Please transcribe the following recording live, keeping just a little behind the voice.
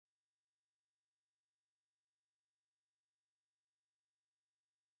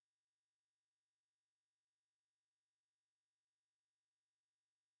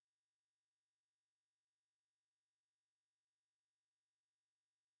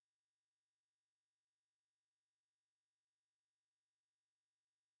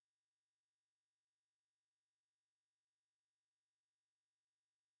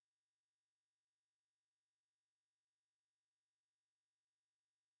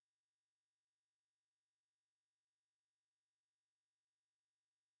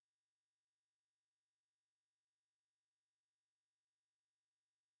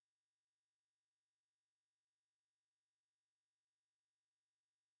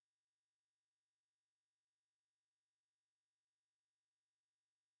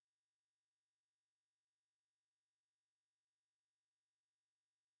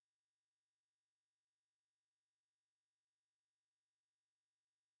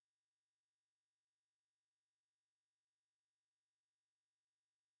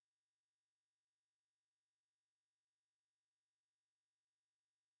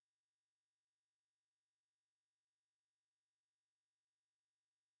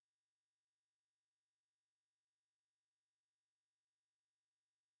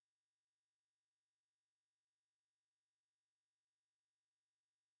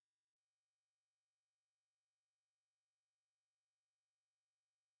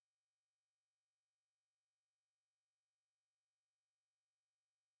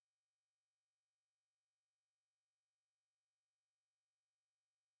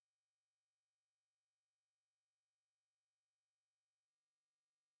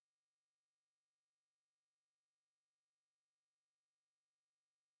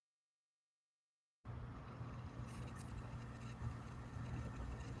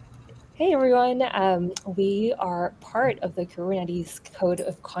Hey everyone, we are part of the Kubernetes Code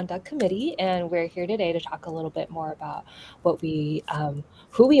of Conduct Committee, and we're here today to talk a little bit more about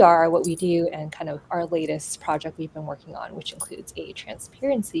who we are, what we do, and kind of our latest project we've been working on, which includes a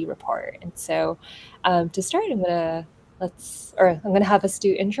transparency report. And so, to start, I'm gonna have us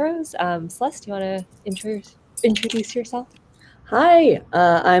do intros. Celeste, do you want to introduce yourself? Hi,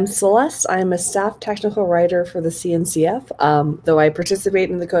 I'm Celeste. I'm a staff technical writer for the CNCF, though I participate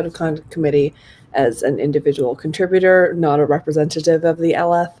in the Code of Conduct Committee as an individual contributor, not a representative of the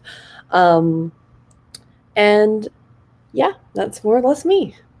LF. And yeah, that's more or less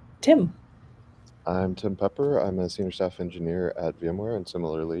me. Tim. I'm Tim Pepper. I'm a senior staff engineer at VMware, and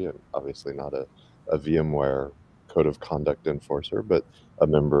similarly, I'm obviously not a VMware code of conduct enforcer, but a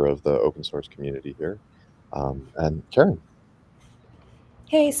member of the open source community here. And Karen.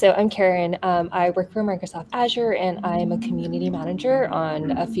 Hey, so I'm Karen. I work for Microsoft Azure, and I'm a community manager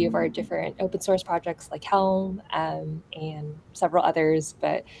on a few of our different open source projects like Helm and several others,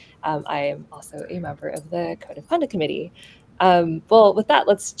 but I am also a member of the Code of Conduct Committee. Well, with that,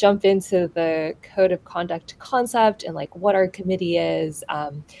 let's jump into the Code of Conduct concept and like what our committee is.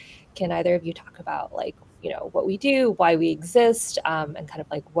 Can either of you talk about what we do, why we exist, and kind of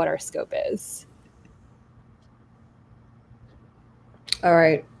like what our scope is? All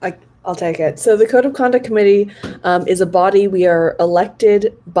right, I'll take it. So the Code of Conduct Committee is a body. We are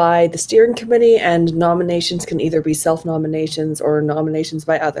elected by the steering committee, and nominations can either be self-nominations or nominations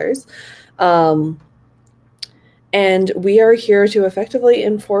by others. And we are here to effectively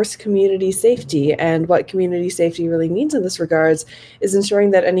enforce community safety. And what community safety really means in this regards is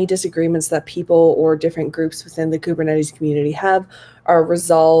ensuring that any disagreements that people or different groups within the Kubernetes community have are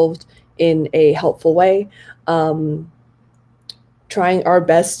resolved in a helpful way. Trying our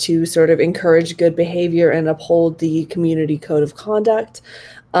best to sort of encourage good behavior and uphold the community code of conduct.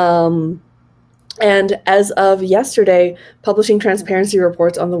 And as of yesterday, publishing transparency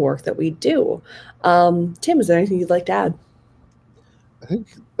reports on the work that we do. Tim, is there anything you'd like to add? I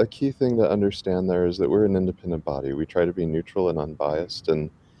think a key thing to understand there is that we're an independent body. We try to be neutral and unbiased, and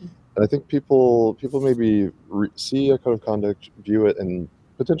I think people maybe see a code of conduct, view it, and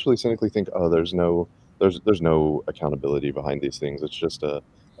potentially cynically think, oh, there's no accountability behind these things. It's just a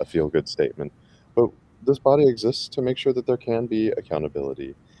feel-good statement. But this body exists to make sure that there can be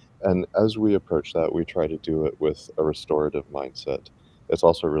accountability. And as we approach that, we try to do it with a restorative mindset. It's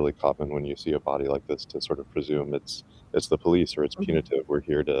also really common when you see a body like this to sort of presume it's the police or it's punitive. We're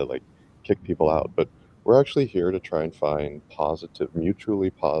here to like kick people out, but we're actually here to try and find positive, mutually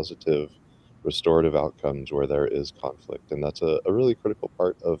positive, restorative outcomes where there is conflict. And that's a really critical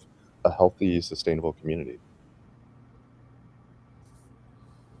part of a healthy, sustainable community.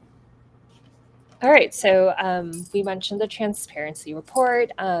 All right, so we mentioned the transparency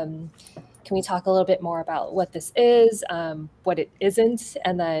report. Can we talk a little bit more about what this is, what it isn't,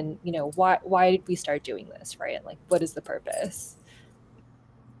 and then why did we start doing this, right? Like, what is the purpose?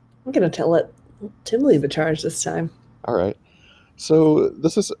 I'm gonna let Tim lead the charge this time. All right. So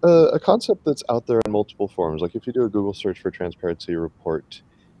this is a concept that's out there in multiple forms. Like if you do a Google search for transparency report,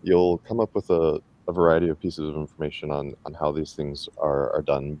 you'll come up with a variety of pieces of information on how these things are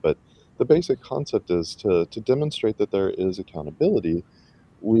done. But the basic concept is to demonstrate that there is accountability,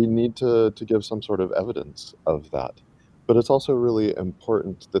 we need to give some sort of evidence of that. But it's also really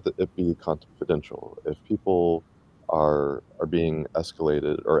important that it be confidential. If people are being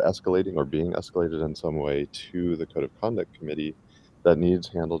escalated or escalating or being escalated in some way to the Code of Conduct Committee, that needs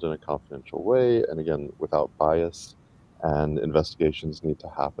handled in a confidential way, and again, without bias, and investigations need to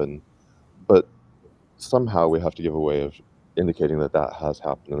happen. But somehow we have to give a way of indicating that that has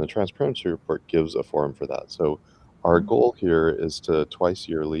happened, and the transparency report gives a forum for that. So our goal here is to twice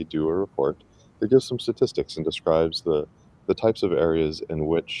yearly do a report that gives some statistics and describes the types of areas in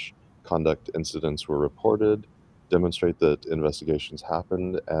which conduct incidents were reported, demonstrate that investigations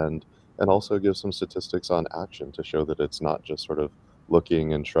happened, and also give some statistics on action to show that it's not just sort of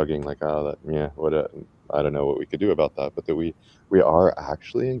looking and shrugging like, oh, I don't know what we could do about that, but that we are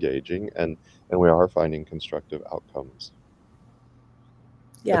actually engaging and we are finding constructive outcomes.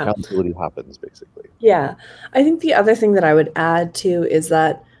 Yeah. Accountability happens, basically. Yeah. I think the other thing that I would add too is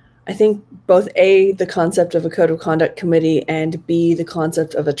that I think both A, the concept of a Code of Conduct Committee, and B, the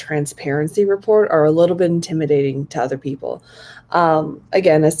concept of a transparency report are a little bit intimidating to other people.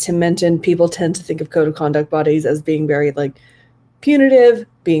 Again, as Tim mentioned, people tend to think of Code of Conduct bodies as being very like punitive,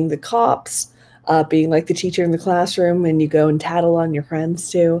 being the cops, being like the teacher in the classroom, and you go and tattle on your friends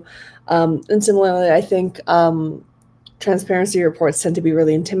too. And similarly, I think transparency reports tend to be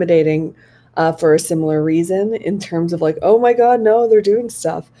really intimidating for a similar reason in terms of like, oh my God, no, they're doing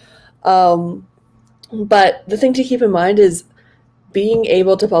stuff. But the thing to keep in mind is being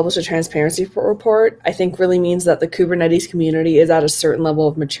able to publish a transparency report, I think, really means that the Kubernetes community is at a certain level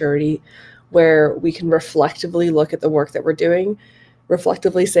of maturity where we can reflectively look at the work that we're doing,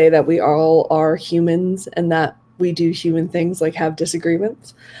 reflectively say that we all are humans and that we do human things like have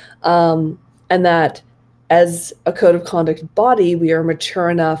disagreements, and that as a code of conduct body, we are mature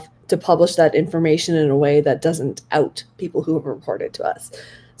enough to publish that information in a way that doesn't out people who have reported to us.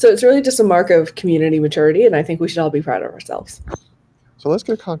 So it's really just a mark of community maturity, and I think we should all be proud of ourselves. So let's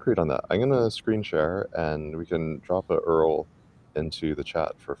get concrete on that. I'm going to screen share, and we can drop a URL into the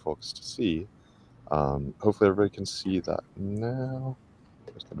chat for folks to see. Hopefully everybody can see that now.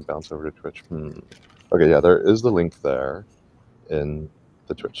 I'm just going to bounce over to Twitch. Okay, yeah, there is the link there in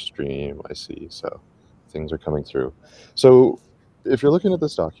the Twitch stream, I see. So things are coming through. So if you're looking at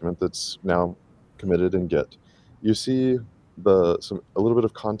this document that's now committed in Git, you see a little bit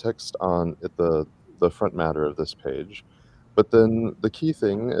of context on the front matter of this page. But then the key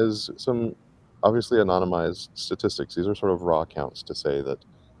thing is some obviously anonymized statistics. These are sort of raw counts to say that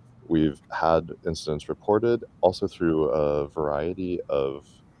we've had incidents reported, also through a variety of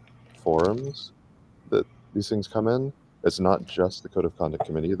forums that these things come in. It's not just the Code of Conduct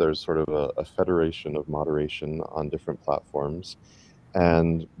Committee. There's sort of a federation of moderation on different platforms.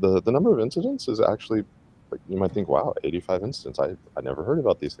 And the number of incidents is actually, like, you might think, wow, 85 incidents. I never heard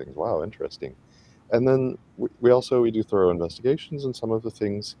about these things. Wow, interesting. And then we do thorough investigations, and some of the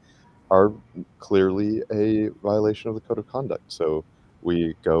things are clearly a violation of the Code of Conduct. So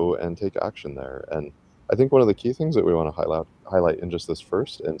we go and take action there. And I think one of the key things that we want to highlight in just this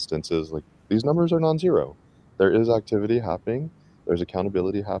first instance is, like, these numbers are non-zero. There is activity happening, there's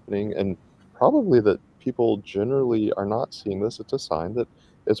accountability happening, and probably that people generally are not seeing this. It's a sign that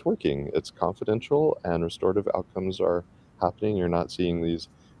it's working. It's confidential and restorative outcomes are happening. You're not seeing these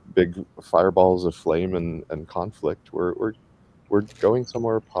big fireballs of flame and conflict. We're going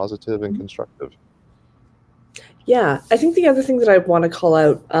somewhere positive and constructive. Yeah, I think the other thing that I want to call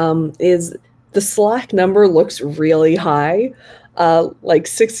out is the Slack number looks really high. Like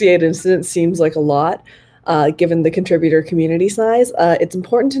 68 incidents seems like a lot, given the contributor community size. It's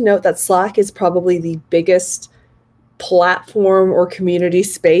important to note that Slack is probably the biggest platform or community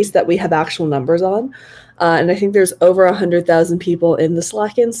space that we have actual numbers on. And I think there's over 100,000 people in the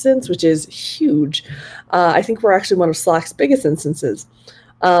Slack instance, which is huge. I think we're actually one of Slack's biggest instances.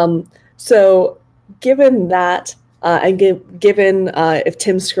 So given that, and given if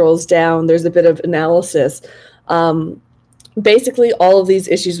Tim scrolls down, there's a bit of analysis. Basically, all of these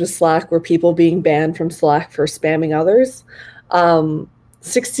issues with Slack were people being banned from Slack for spamming others.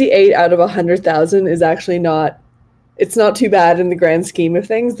 68 out of 100,000 is actually it's not too bad in the grand scheme of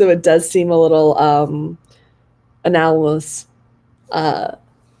things, though it does seem a little anomalous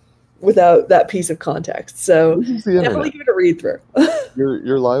without that piece of context. So definitely give it a read through.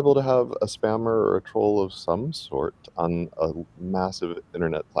 You're liable to have a spammer or a troll of some sort on a massive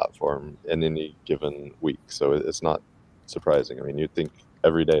internet platform in any given week. So it's not surprising. I mean, you'd think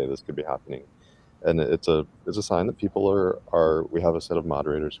every day this could be happening. And it's a sign that people are we have a set of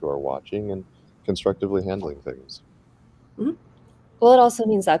moderators who are watching and constructively handling things. Mm-hmm. Well, it also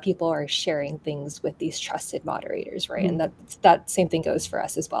means that people are sharing things with these trusted moderators, right? Mm-hmm. And that same thing goes for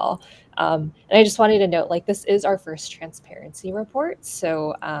us as well. And I just wanted to note, like, this is our first transparency report.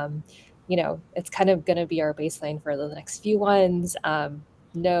 So, it's kind of going to be our baseline for the next few ones.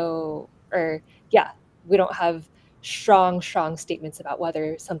 We don't have strong statements about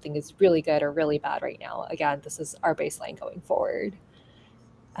whether something is really good or really bad right now. Again, this is our baseline going forward.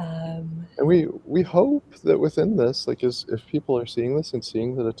 And we hope that within this, like, if people are seeing this and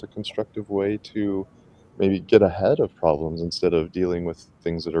seeing that it's a constructive way to maybe get ahead of problems instead of dealing with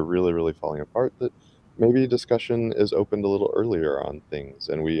things that are really, really falling apart, that maybe discussion is opened a little earlier on things,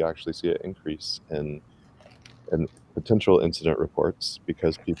 and we actually see an increase in potential incident reports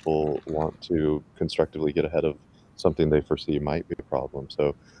because people want to constructively get ahead of something they foresee might be a problem.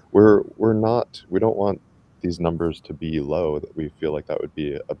 So we don't want these numbers to be low, that we feel like that would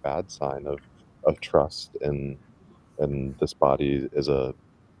be a bad sign of trust in this body as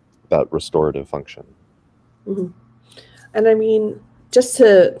that restorative function. Mm-hmm. And I mean, just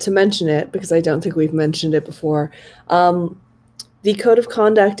to mention it, because I don't think we've mentioned it before, the Code of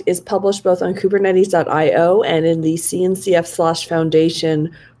Conduct is published both on Kubernetes.io and in the CNCF/Foundation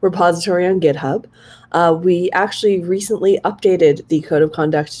repository on GitHub. We actually recently updated the Code of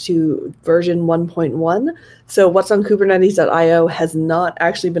Conduct to version 1.1. So what's on Kubernetes.io has not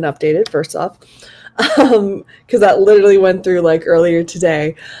actually been updated, first off, because that literally went through like earlier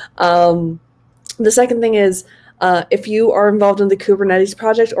today. The second thing is If you are involved in the Kubernetes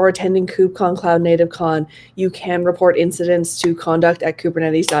project or attending KubeCon Cloud Native Con, you can report incidents to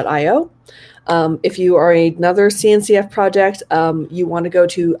conduct@kubernetes.io. If you are another CNCF project, you want to go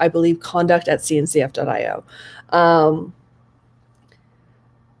to, I believe, conduct@cncf.io.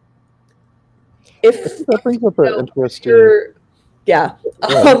 If that brings up an interesting. Yeah.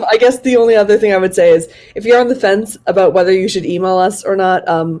 I guess the only other thing I would say is if you're on the fence about whether you should email us or not,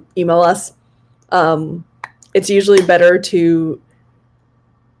 email us. It's usually better to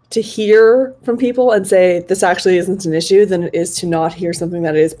hear from people and say this actually isn't an issue than it is to not hear something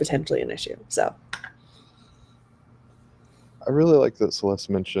that is potentially an issue. So I really like that Celeste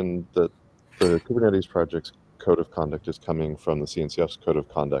mentioned that the Kubernetes project's code of conduct is coming from the CNCF's code of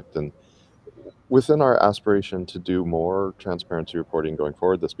conduct. And within our aspiration to do more transparency reporting going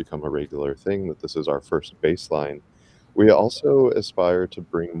forward, this become a regular thing, that this is our first baseline. We also aspire to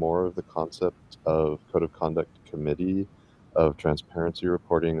bring more of the concept of code of conduct committee, of transparency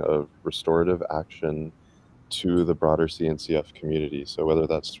reporting, of restorative action to the broader CNCF community. So whether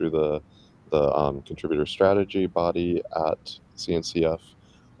that's through the contributor strategy body at CNCF,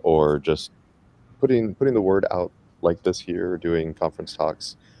 or just putting the word out like this here, doing conference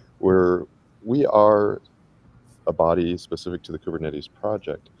talks, where we are a body specific to the Kubernetes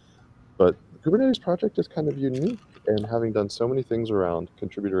project. But the Kubernetes project is kind of unique in having done so many things around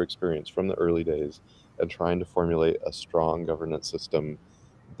contributor experience from the early days and trying to formulate a strong governance system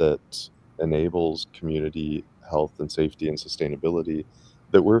that enables community health and safety and sustainability,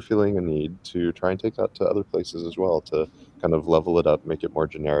 that we're feeling a need to try and take that to other places as well, to kind of level it up, make it more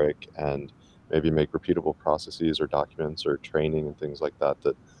generic, and maybe make repeatable processes or documents or training and things like that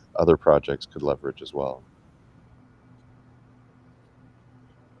that other projects could leverage as well.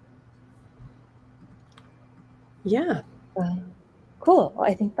 Yeah. Cool. Well,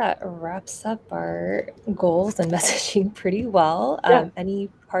 I think that wraps up our goals and messaging pretty well. Yeah.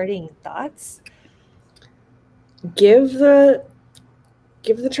 Any parting thoughts? Give the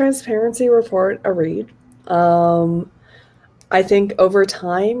transparency report a read. I think over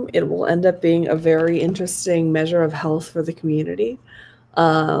time it will end up being a very interesting measure of health for the community.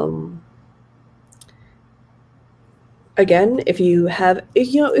 Again, if you have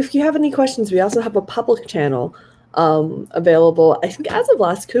any questions, we also have a public channel available, I think, as of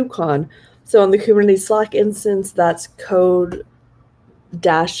last KubeCon. So on the Kubernetes Slack instance, that's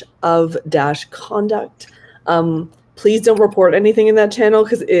code-of-conduct. Please don't report anything in that channel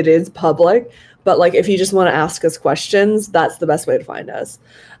because it is public. But like, if you just want to ask us questions, that's the best way to find us.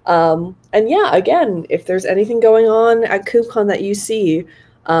 And yeah, again, if there's anything going on at KubeCon that you see,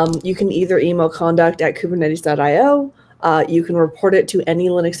 you can either email conduct@kubernetes.io. You can report it to any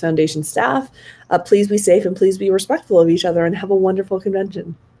Linux Foundation staff. Please be safe and please be respectful of each other and have a wonderful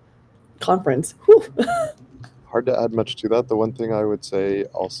conference. Hard to add much to that. The one thing I would say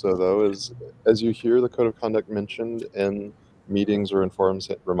also, though, is as you hear the code of conduct mentioned in meetings or in forums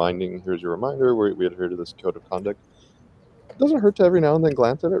reminding, here's your reminder, we adhere to this code of conduct, it doesn't hurt to every now and then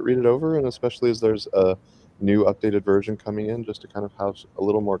glance at it, read it over, and especially as there's a new updated version coming in, just to kind of have a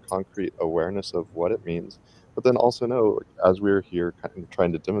little more concrete awareness of what it means. But then also know, as we're here kind of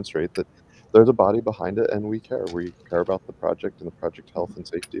trying to demonstrate, that there's a body behind it and we care. We care about the project and the project health and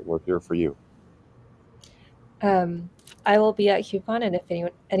safety, and we're here for you. I will be at KubeCon, and if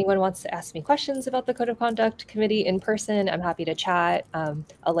anyone wants to ask me questions about the Code of Conduct Committee in person, I'm happy to chat.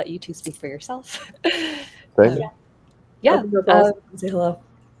 I'll let you two speak for yourself. Thank you. Yeah. Say hello.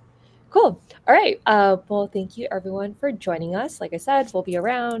 Cool. All right. Well, thank you everyone for joining us. Like I said, we'll be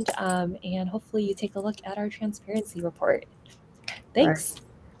around, and hopefully you take a look at our transparency report. Thanks.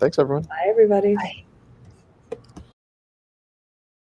 Thanks, everyone. Bye, everybody. Bye.